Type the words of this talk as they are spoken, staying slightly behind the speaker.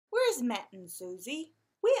Where's Matt and Susie?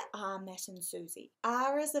 Where are Matt and Susie?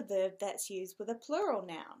 Are is a verb that's used with a plural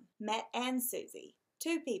noun. Matt and Susie,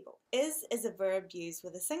 2 people. Is a verb used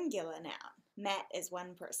with a singular noun. Matt is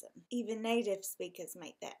 1 person. Even native speakers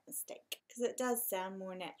make that mistake because it does sound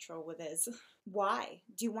more natural with is. Why?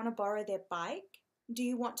 Do you want to borrow their bike? Do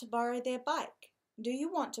you want to borrow their bike? Do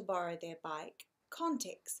you want to borrow their bike?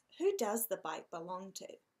 Context. Who does the bike belong to?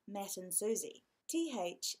 Matt and Susie.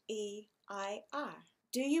 T-H-E-I-R.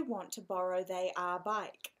 Do you want to borrow they are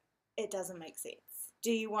bike? It doesn't make sense.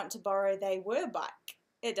 Do you want to borrow they were bike?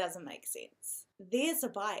 It doesn't make sense. There's a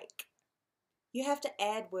bike. You have to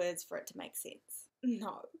add words for it to make sense.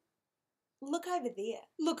 No. Look over there.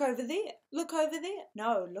 Look over there. Look over there.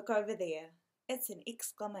 No, look over there. It's an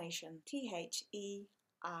exclamation. T-H-E-R-E.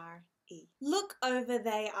 Look over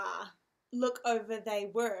they are. Look over they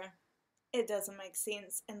were. It doesn't make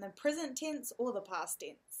sense in the present tense or the past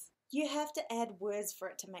tense. You have to add words for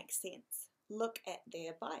it to make sense. Look at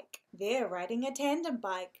their bike. They're riding a tandem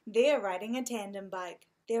bike. They're riding a tandem bike.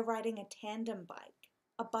 They're riding a tandem bike.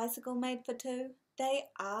 A bicycle made for 2? They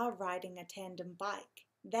are riding a tandem bike.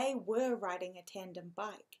 They were riding a tandem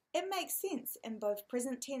bike. It makes sense in both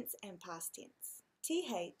present tense and past tense.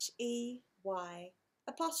 T-H-E-Y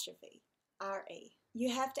apostrophe R-E. You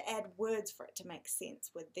have to add words for it to make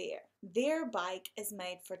sense with their. Their bike is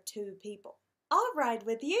made for 2 people. I'll ride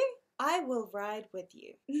with you. I will ride with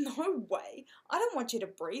you. No way. I don't want you to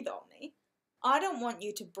breathe on me. I don't want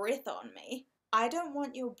you to breath on me. I don't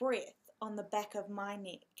want your breath on the back of my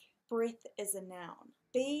neck. Breath is a noun.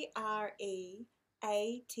 B-R-E-A-T-H.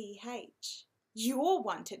 You're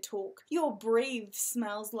one to talk. Your breath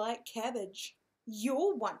smells like cabbage.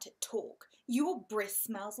 You're one to talk. Your breath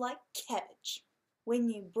smells like cabbage. When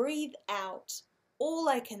you breathe out, all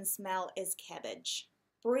I can smell is cabbage.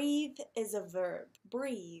 Breathe is a verb.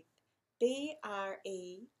 Breathe.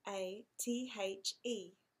 B-R-E-A-T-H-E.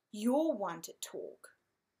 You're one to talk.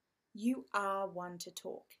 You are one to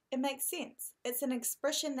talk. It makes sense. It's an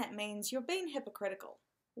expression that means you're being hypocritical.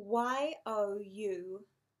 Y-O-U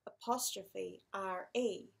apostrophe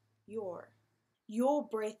R-E. Your. Your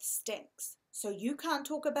breath stinks, so you can't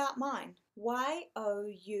talk about mine.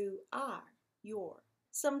 Y-O-U-R. Your.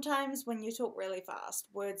 Sometimes when you talk really fast,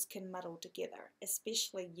 words can muddle together,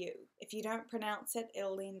 especially you. If you don't pronounce it,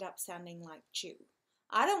 it'll end up sounding like chew.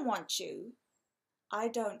 I don't want you. I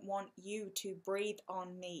don't want you to breathe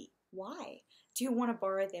on me. Why? Do you want to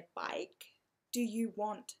borrow their bike? Do you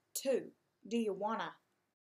want to? Do you wanna?